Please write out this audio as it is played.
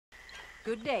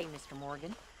Good day, Mr.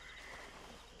 Morgan.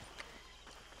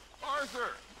 Arthur,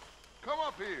 come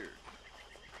up here.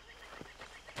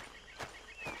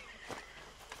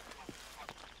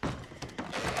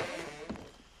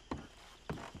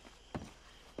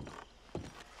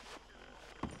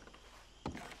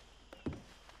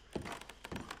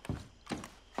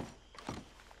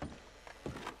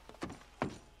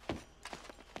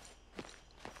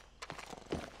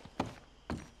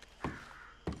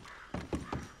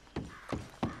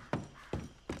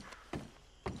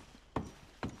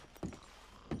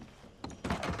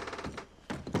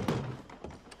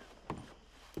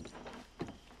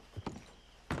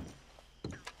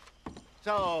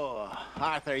 So,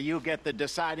 Arthur, you get the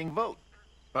deciding vote.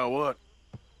 About what?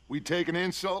 We take an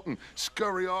insult and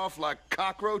scurry off like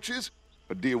cockroaches?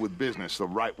 Or deal with business the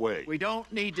right way? We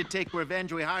don't need to take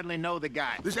revenge. We hardly know the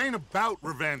guy. This ain't about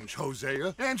revenge,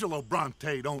 Hosea. Angelo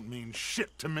Bronte don't mean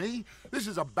shit to me. This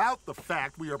is about the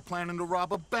fact we are planning to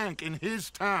rob a bank in his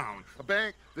town. A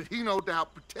bank that he no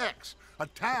doubt protects. A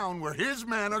town where his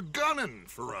men are gunning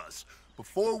for us.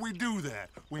 Before we do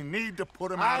that, we need to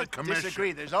put him out of commission. I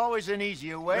disagree. There's always an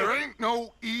easier way. There ain't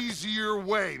no easier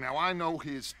way. Now, I know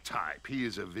his type. He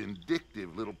is a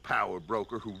vindictive little power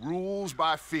broker who rules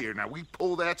by fear. Now, we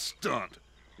pull that stunt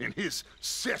in his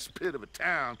cesspit of a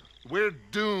town, we're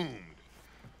doomed.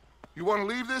 You want to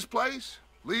leave this place?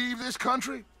 Leave this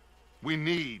country? We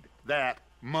need that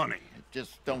money. It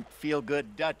just don't feel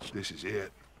good, Dutch. This is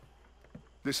it.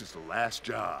 This is the last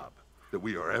job that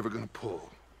we are ever going to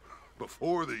pull.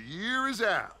 Before the year is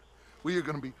out, we are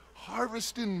going to be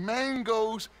harvesting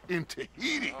mangoes in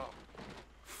Tahiti.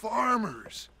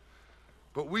 Farmers.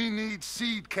 But we need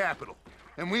seed capital,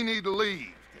 and we need to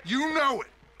leave. You know it.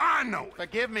 I know it.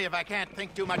 Forgive me if I can't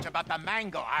think too much about the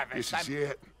mango harvest. This is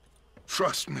it.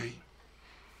 Trust me.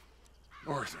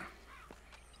 Arthur.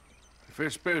 If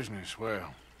it's business,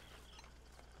 well,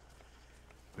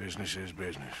 business is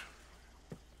business.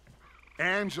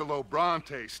 Angelo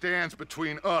Bronte stands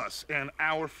between us and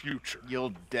our future.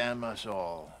 You'll damn us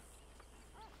all.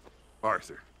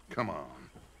 Arthur, come on.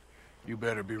 You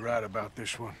better be right about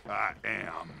this one. I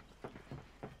am.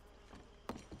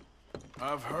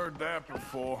 I've heard that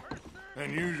before.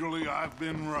 And usually I've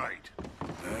been right.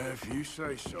 If you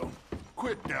say so.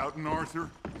 Quit doubting,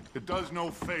 Arthur. It does no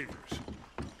favors.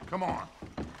 Come on.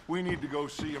 We need to go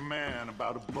see a man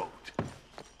about a boat.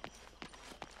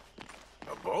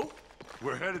 A boat?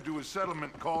 We're headed to a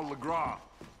settlement called Le Gras.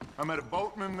 I met a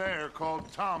boatman there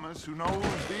called Thomas who knows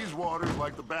these waters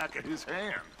like the back of his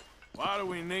hand. Why do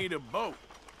we need a boat?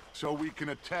 So we can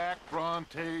attack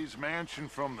Bronte's mansion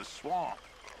from the swamp.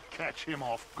 Catch him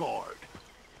off guard.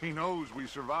 He knows we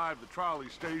survived the trolley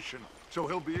station, so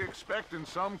he'll be expecting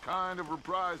some kind of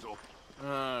reprisal.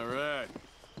 All right.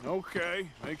 Okay,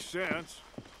 makes sense.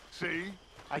 See?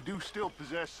 I do still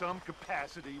possess some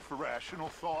capacity for rational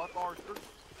thought, Arthur.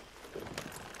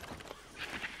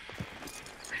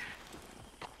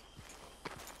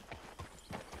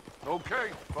 Okay,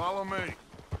 follow me.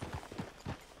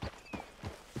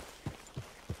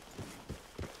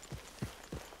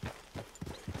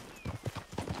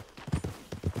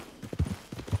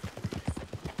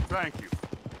 Thank you.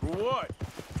 For what?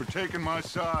 For taking my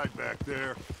side back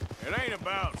there. It ain't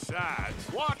about sides.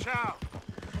 Watch out!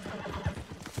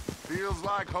 Feels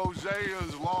like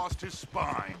Hosea's lost his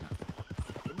spine.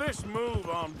 This move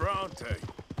on Bronte,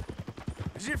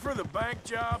 is it for the bank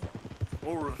job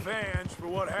or revenge for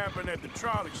what happened at the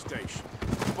trolley station?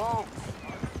 Both.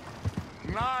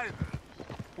 Neither.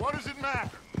 What does it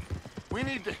matter? We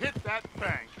need to hit that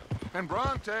bank. And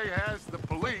Bronte has the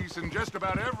police and just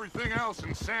about everything else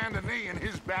in Saint Denis in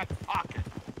his back pocket.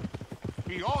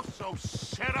 He also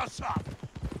set us up.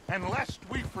 And lest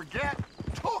we forget,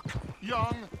 took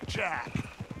young Jack.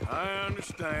 I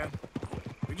understand.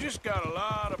 We just got a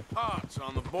lot of pots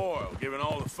on the boil, given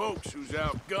all the folks who's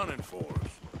out gunning for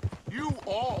us. You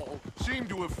all seem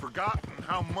to have forgotten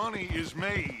how money is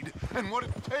made and what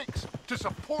it takes to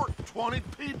support 20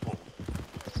 people.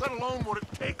 Let alone what it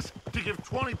takes to give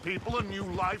 20 people a new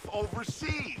life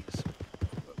overseas.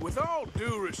 With all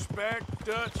due respect,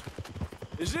 Dutch,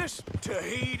 is this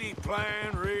Tahiti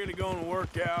plan really gonna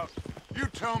work out? You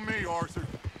tell me, Arthur.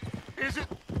 Is it?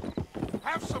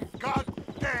 Have some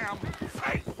goddamn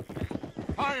faith.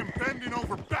 I am bending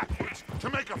over backwards to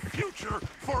make a future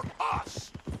for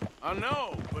us. I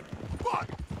know, but...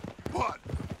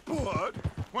 But?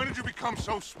 When did you become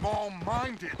so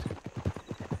small-minded?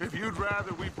 If you'd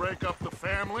rather we break up the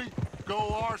family, go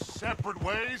our separate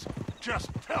ways,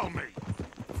 just tell me.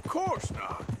 Of course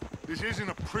not. This isn't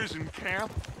a prison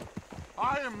camp.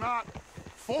 I am not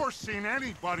forcing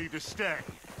anybody to stay.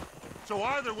 So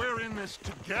either we're in this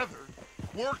together,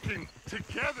 working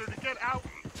together to get out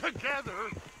together,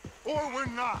 or we're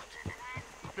not.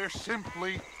 There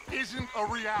simply isn't a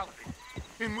reality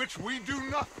in which we do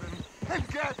nothing and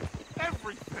get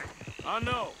everything. I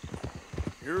know.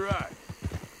 You're right.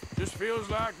 Just feels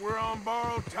like we're on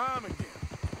borrowed time again.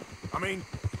 I mean,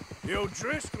 the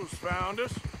O'Driscolls found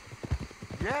us.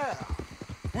 Yeah,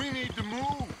 we need to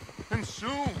move, and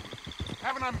soon.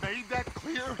 Haven't I made that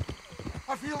clear?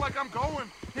 I feel like I'm going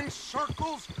in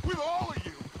circles with all of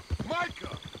you.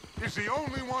 Micah is the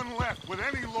only one left with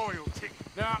any loyalty.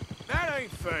 Now, that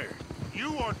ain't fair.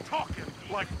 You are talking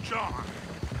like John.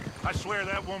 I swear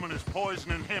that woman is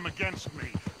poisoning him against me.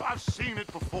 I've seen it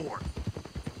before.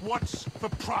 What's the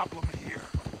problem here?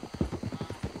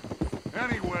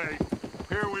 Anyway,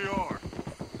 here we are.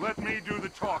 Let me do the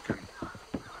talking.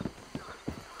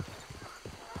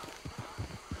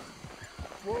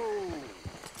 Whoa.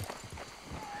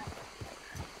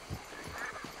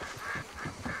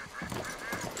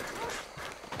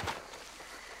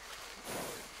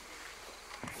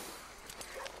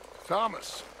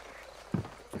 Thomas,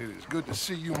 it is good to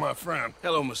see you, my friend.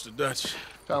 Hello, Mr. Dutch.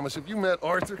 Thomas, have you met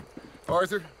Arthur?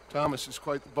 Arthur, Thomas is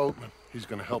quite the boatman. He's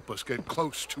gonna help us get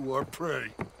close to our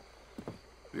prey.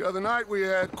 The other night we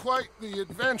had quite the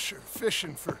adventure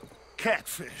fishing for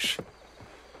catfish.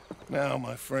 Now,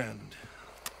 my friend,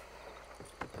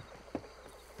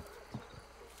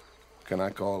 can I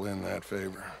call in that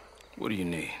favor? What do you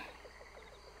need?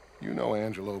 You know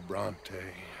Angelo Bronte.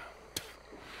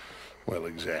 Well,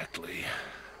 exactly.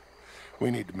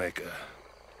 We need to make a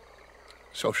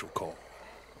social call.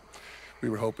 We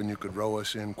were hoping you could row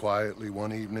us in quietly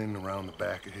one evening around the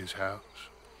back of his house.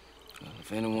 Well,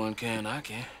 if anyone can, I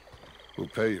can. We'll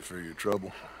pay you for your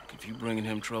trouble. If you bringing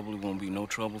him trouble, it won't be no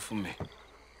trouble for me.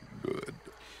 Good.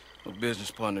 My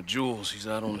business partner, Jules, he's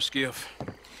out on the skiff.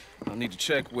 I need to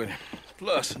check with him.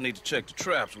 Plus, I need to check the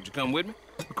traps. Would you come with me?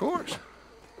 Of course.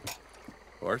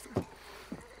 Arthur?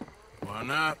 Why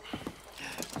not?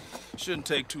 Shouldn't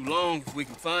take too long if we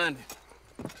can find it.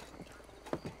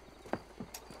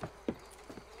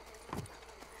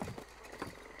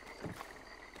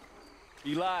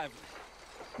 Be lively.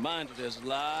 Mind you, there's a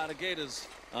lot of gators.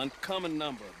 Uncommon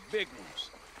number, big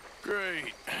ones.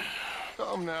 Great.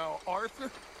 Come now, Arthur.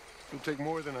 It'll take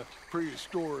more than a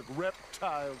prehistoric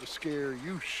reptile to scare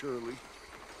you, surely.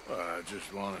 I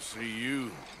just want to see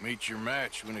you meet your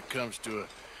match when it comes to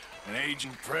an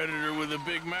aging predator with a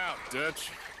big mouth, Dutch.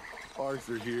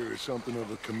 Arthur here is something of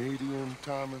a comedian,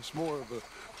 Thomas. More of a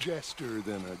jester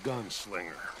than a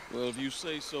gunslinger. Well, if you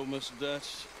say so, Mr.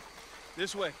 Dutch.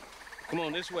 This way. Come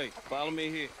on, this way. Follow me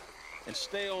here. And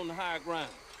stay on the higher ground.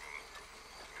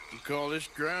 You call this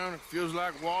ground? It feels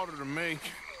like water to me.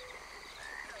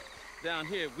 Down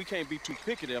here, we can't be too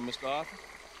picky there, Mr. Arthur.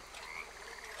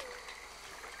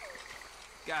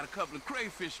 Got a couple of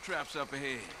crayfish traps up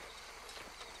ahead.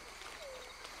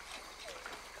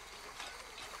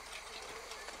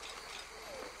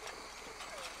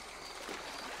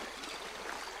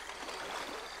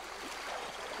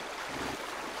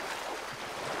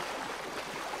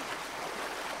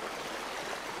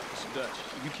 Mr. Dutch,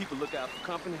 you keep a lookout for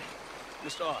company.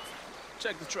 Mr. Arthur,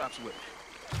 check the traps with me.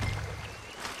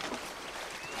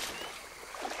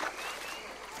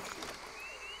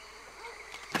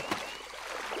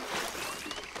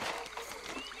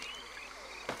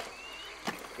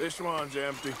 This one's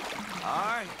empty. All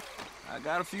right. I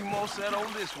got a few more set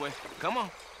over this way. Come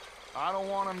on. I don't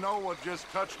want to know what just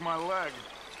touched my leg.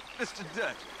 Mr.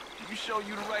 Dutch, you sure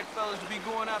you the right fellas to be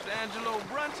going after Angelo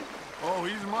Bronte? Oh,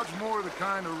 he's much more the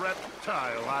kind of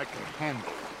reptile I can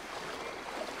handle.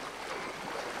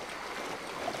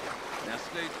 Now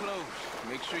stay close.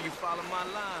 Make sure you follow my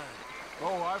line.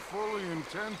 Oh, I fully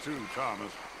intend to,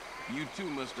 Thomas. You too,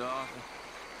 Mr. Arthur.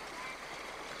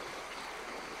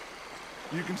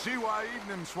 You can see why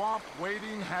eating in swamp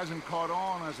waiting hasn't caught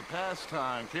on as a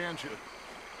pastime, can't you?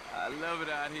 I love it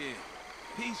out here.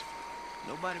 Peaceful.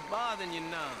 Nobody bothering you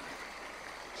now.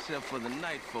 Except for the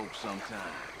night folk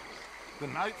sometimes. The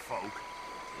night folk?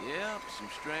 Yep, some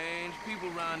strange people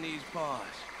around these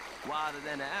parts. Wilder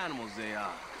than the animals they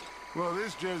are. Well,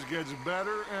 this just gets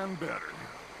better and better.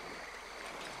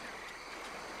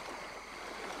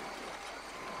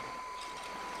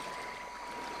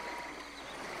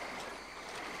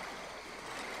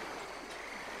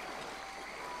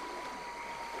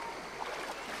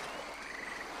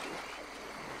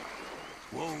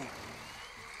 Whoa.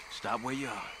 Stop where you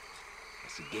are.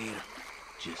 That's a gator.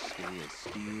 Just stay as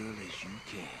still as you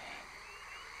can.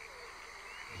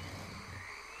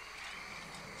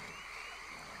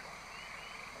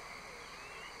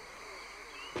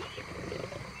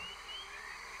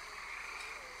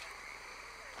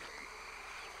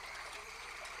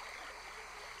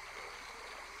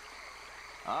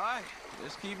 All right,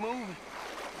 let's keep moving.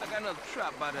 I got another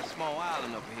trap by that small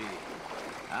island up ahead.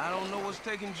 I don't know what's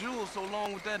taking Jules so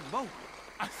long with that boat.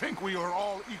 I think we are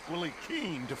all equally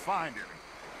keen to find him.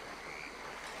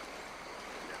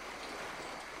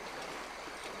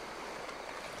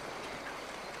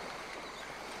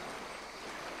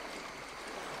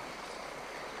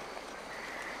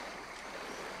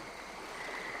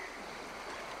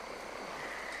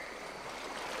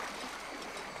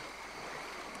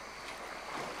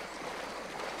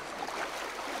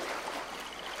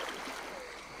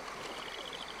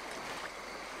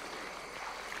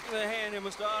 Give me a hand here,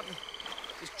 Mr. Arthur.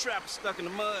 This trap is stuck in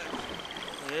the mud.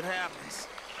 It happens.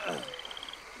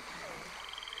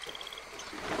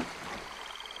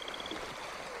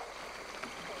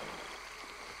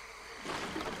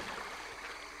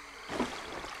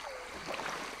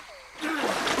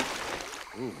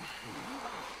 Ooh.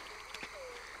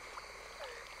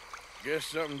 Guess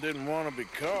something didn't want to be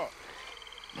caught.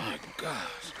 My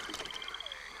gosh.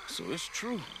 So it's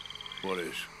true. What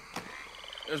is?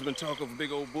 There's been talk of a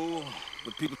big old bull,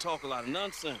 but people talk a lot of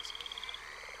nonsense.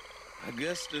 I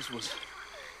guess this was...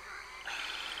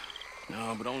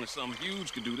 No, but only something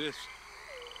huge could do this.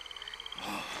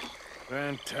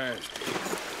 Fantastic.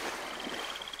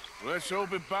 Let's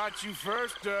hope it bites you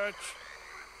first, Dutch.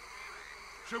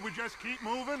 Should we just keep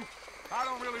moving? I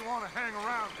don't really want to hang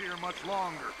around here much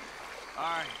longer. All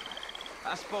right.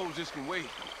 I suppose this can wait.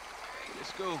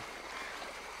 Let's go.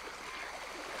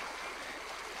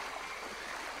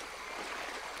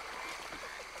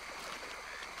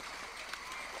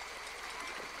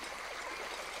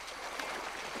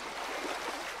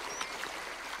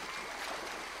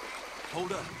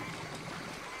 Hold up.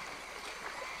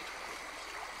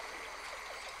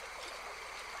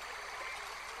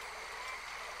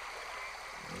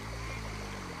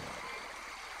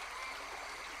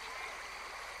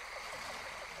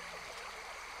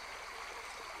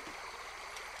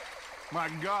 My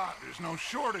God, there's no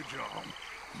shortage of them.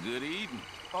 Good eating.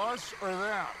 Us or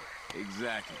them?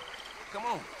 Exactly. Come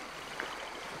on.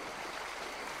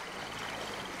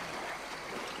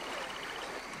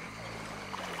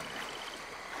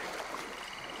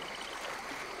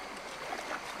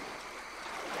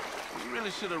 We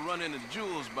really should have run into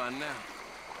Jules by now.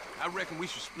 I reckon we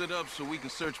should split up so we can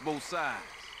search both sides.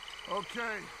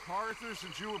 Okay, Arthur,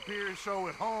 since you appear so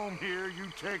at home here, you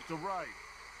take the right.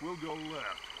 We'll go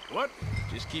left. What?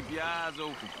 Just keep your eyes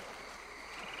open.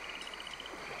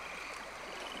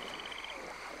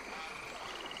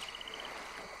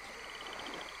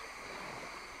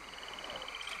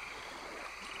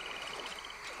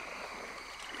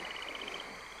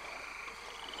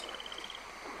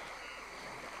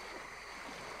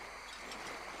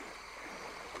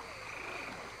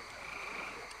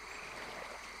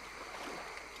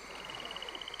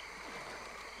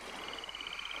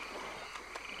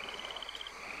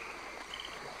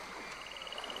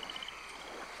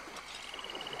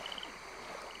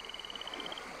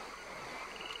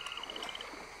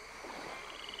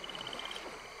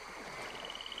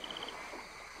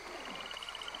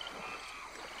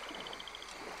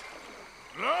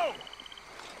 No!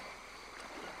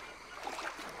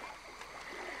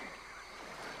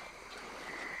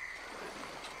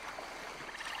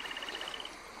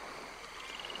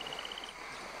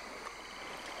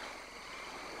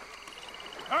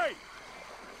 Hey!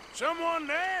 Someone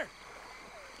there?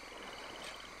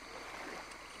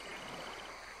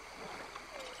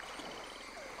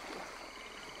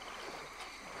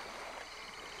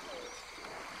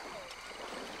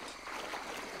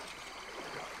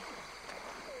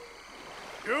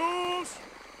 Jules?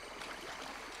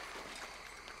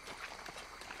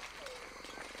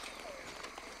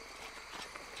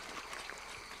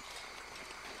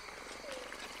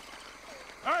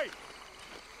 Hey!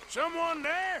 Someone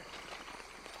there?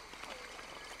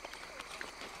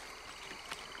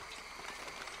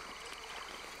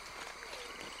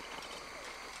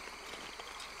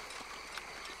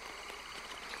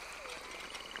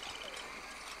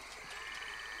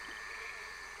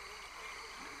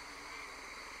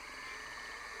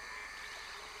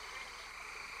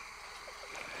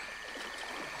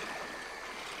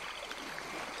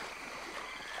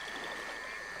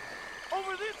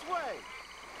 Over this way!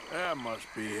 That must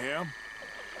be him.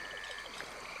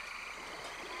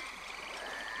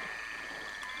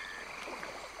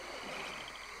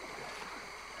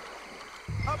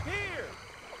 Up here!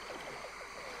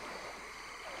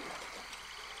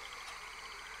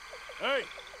 Hey,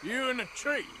 you in the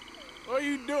tree. What are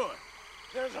you doing?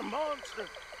 There's a monster!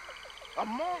 A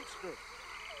monster!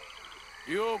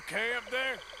 You okay up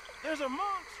there? There's a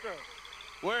monster!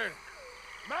 Where?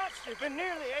 Mastiff, it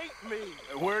nearly ate me.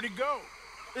 Where'd he go?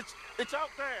 It's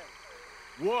out there.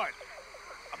 What?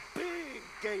 A big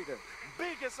gator.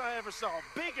 Biggest I ever saw.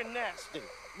 Big and nasty.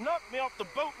 Knocked me off the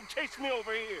boat and chased me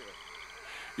over here.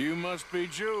 You must be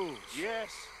Jules.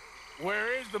 Yes.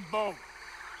 Where is the boat?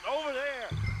 Over there.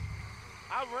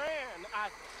 I ran.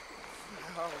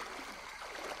 Oh.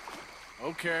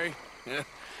 Okay.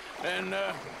 And,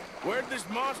 where'd this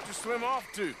monster swim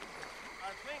off to?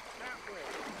 I think that way.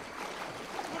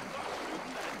 Good luck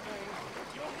shooting that thing.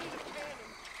 You'll need a cannon.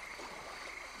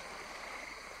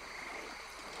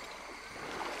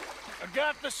 I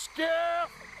got the skiff!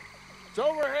 It's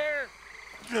over here!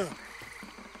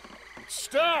 It's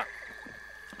stuck!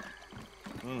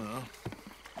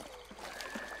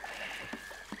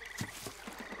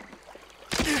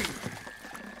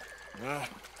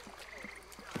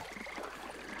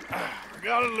 I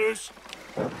got it loose.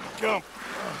 Come.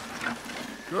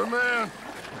 Good man.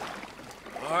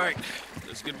 All right,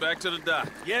 let's get back to the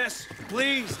dock. Yes,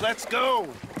 please, let's go.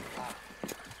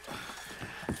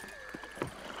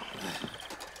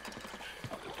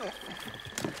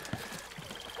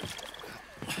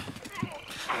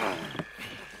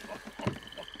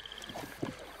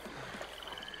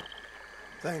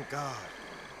 Thank God.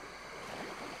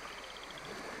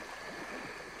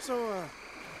 So,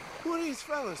 who are these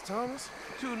fellas, Thomas?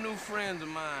 Two new friends of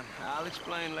mine. I'll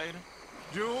explain later.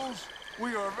 Jules,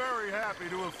 we are very happy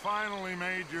to have finally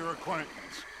made your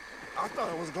acquaintance. I thought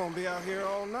I was gonna be out here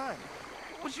all night.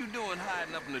 What you doing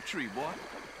hiding up in the tree, boy?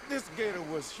 This gator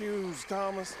was huge,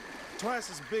 Thomas. Twice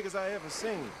as big as I ever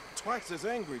seen. Twice as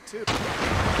angry, too.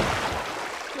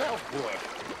 Oh, boy.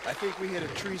 I think we hit a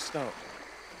tree stump.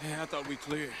 Yeah, I thought we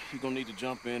cleared. You gonna need to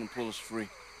jump in and pull us free.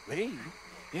 Me?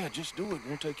 Yeah, just do it.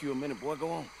 Won't take you a minute, boy. Go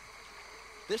on.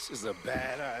 This is a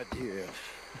bad idea.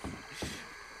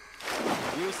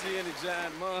 You'll see any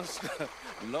giant monster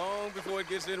long before it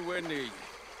gets anywhere near you.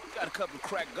 Got a couple of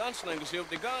crack gunslingers here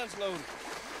with their guns loaded.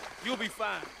 You'll be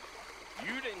fine.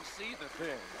 You didn't see the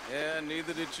thing. Yeah,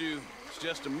 neither did you. It's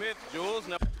just a myth, Jules.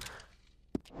 Now,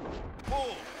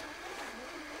 pull.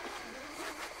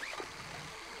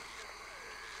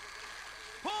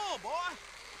 Pull, boy.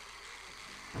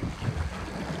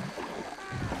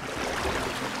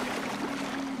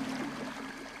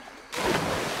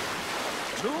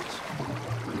 Jules?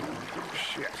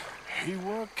 Shit. He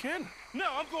weren't kidding. No,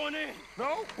 I'm going in.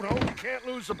 No, you can't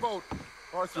lose the boat.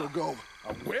 Arthur, go.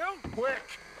 I will?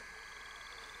 Quick!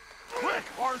 Quick,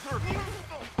 Arthur!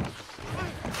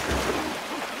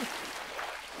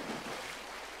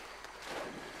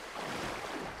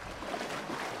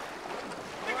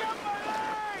 Pick up my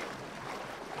leg!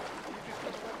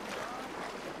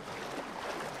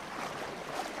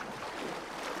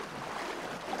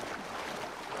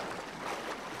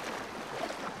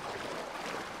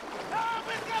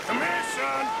 Come here,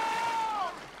 son!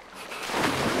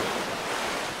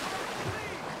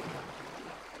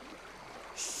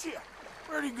 Shit!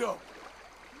 Where'd he go?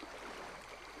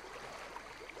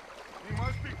 He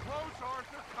must be close,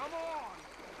 Arthur. Come on!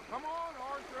 Come on,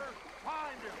 Arthur!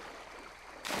 Find him!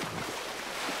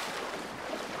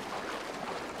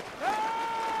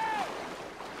 Help!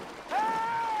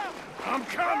 Help! I'm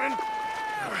coming!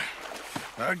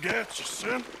 I got you,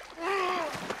 son.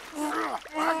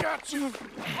 I got you.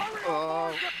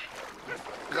 Oh,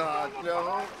 God,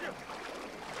 no.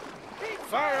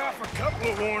 Fire off a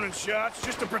couple of warning shots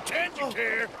just to pretend you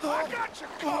care. I got you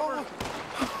covered.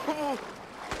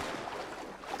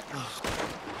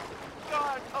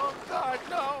 God, oh, God,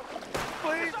 no.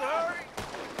 Please hurry.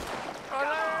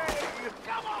 Hurry.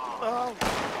 Come on.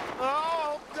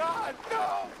 Oh, God,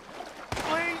 no.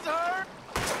 Please hurry.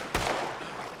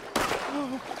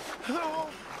 Oh,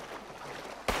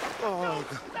 God.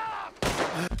 Stop!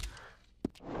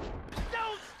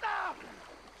 Don't stop!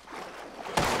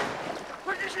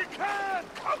 Quick as you can!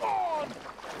 Come on!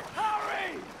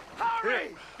 Hurry! Hurry!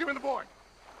 Here, give me the boy.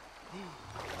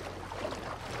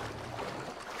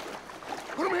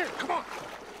 Put him here, come on!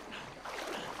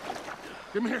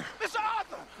 Give him here. It's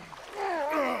Arthur!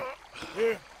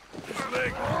 Here, this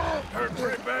leg hurt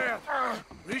pretty bad. At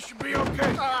least you'll be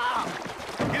okay.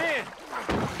 Get in!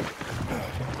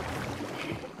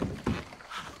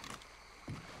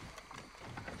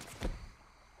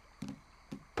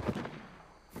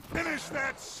 Finish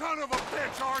that son of a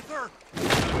bitch, Arthur!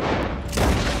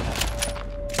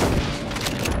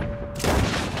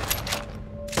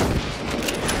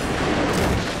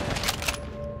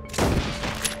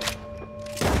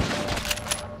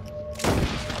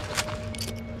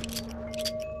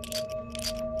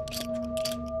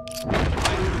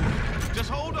 Just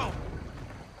hold on.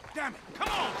 Damn it! Come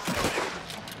on.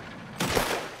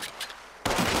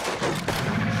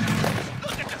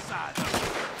 size of it.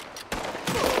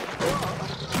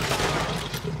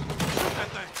 Shoot that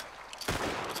thing.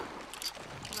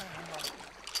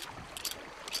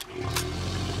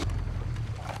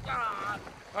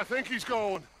 I think he's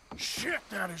going. Shit,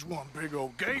 that is one big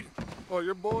old gate. Oh,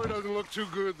 your boy doesn't look too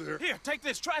good there. Here, take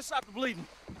this. Try and stop the bleeding.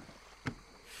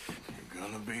 You're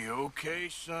gonna be okay,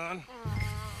 son.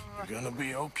 You're gonna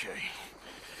be okay.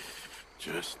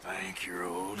 Just thank your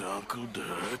old Uncle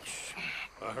Dutch.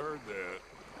 I heard that.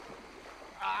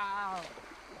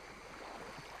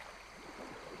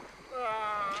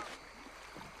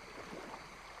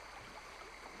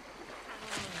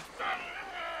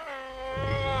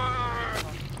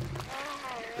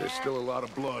 There's still a lot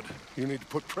of blood. You need to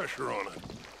put pressure on it.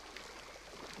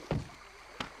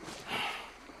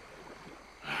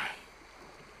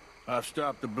 I've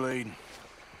stopped the bleeding.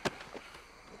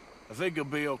 I think he'll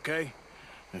be okay.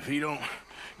 If he don't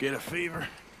get a fever.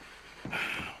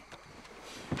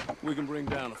 We can bring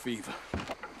down a fever.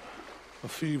 A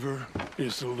fever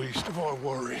is the least of our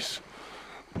worries.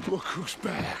 Look who's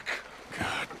back.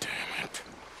 God damn it.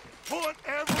 Put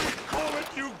every bullet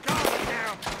you got in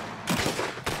him!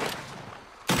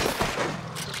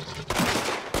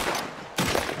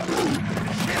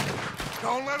 Shit!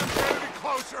 Don't let him get any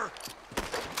closer!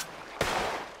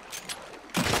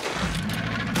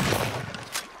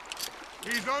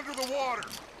 He's under the water,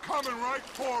 coming right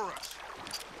for us.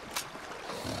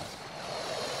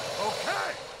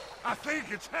 Okay, I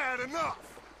think it's had enough.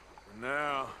 For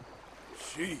now,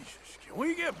 Jesus, can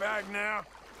we get back now?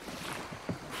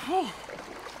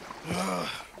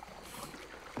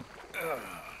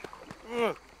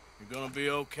 You're gonna be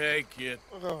okay, kid.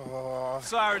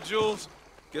 Sorry, Jules.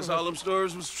 Guess all them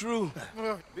stories was true.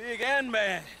 Big and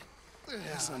bad.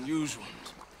 That's unusual.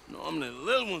 Normally the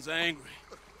little ones are angry.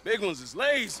 Big ones is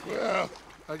lazy. Well,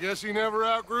 I guess he never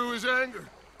outgrew his anger.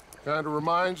 Kinda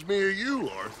reminds me of you,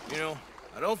 Arthur. You know,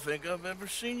 I don't think I've ever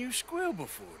seen you squeal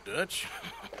before, Dutch.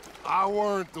 I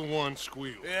weren't the one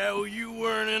squealing. Yeah, well, you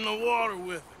weren't in the water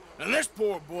with him. And this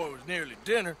poor boy was nearly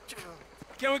dinner.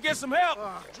 Can we get some help?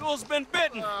 Jules been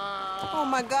bitten. Oh,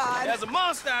 my God. There's a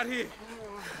monster out here.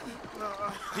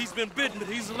 He's been bitten, but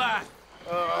he's alive.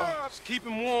 Just keep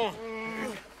him warm.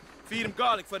 Feed him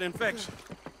garlic for the infection.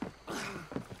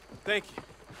 Thank you.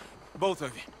 Both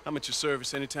of you. I'm at your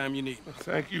service anytime you need me.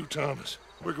 Thank you, Thomas.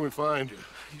 Where can we find you?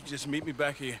 You just meet me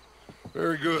back here.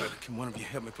 Very good. Can one of you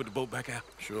help me put the boat back out?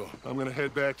 Sure. I'm gonna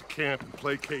head back to camp and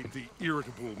placate the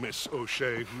irritable Miss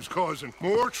O'Shea, who's causing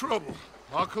more trouble.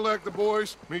 I'll collect the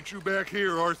boys. Meet you back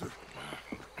here, Arthur.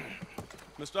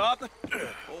 Mr. Arthur?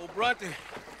 Old Brunty.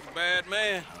 Bad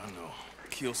man. I know.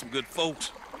 Killed some good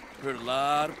folks. Hurt a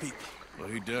lot of people. Well,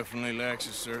 he definitely lacks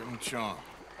a certain charm.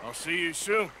 I'll see you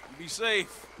soon. You be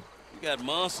safe. We got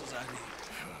monsters out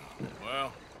here.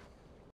 Well,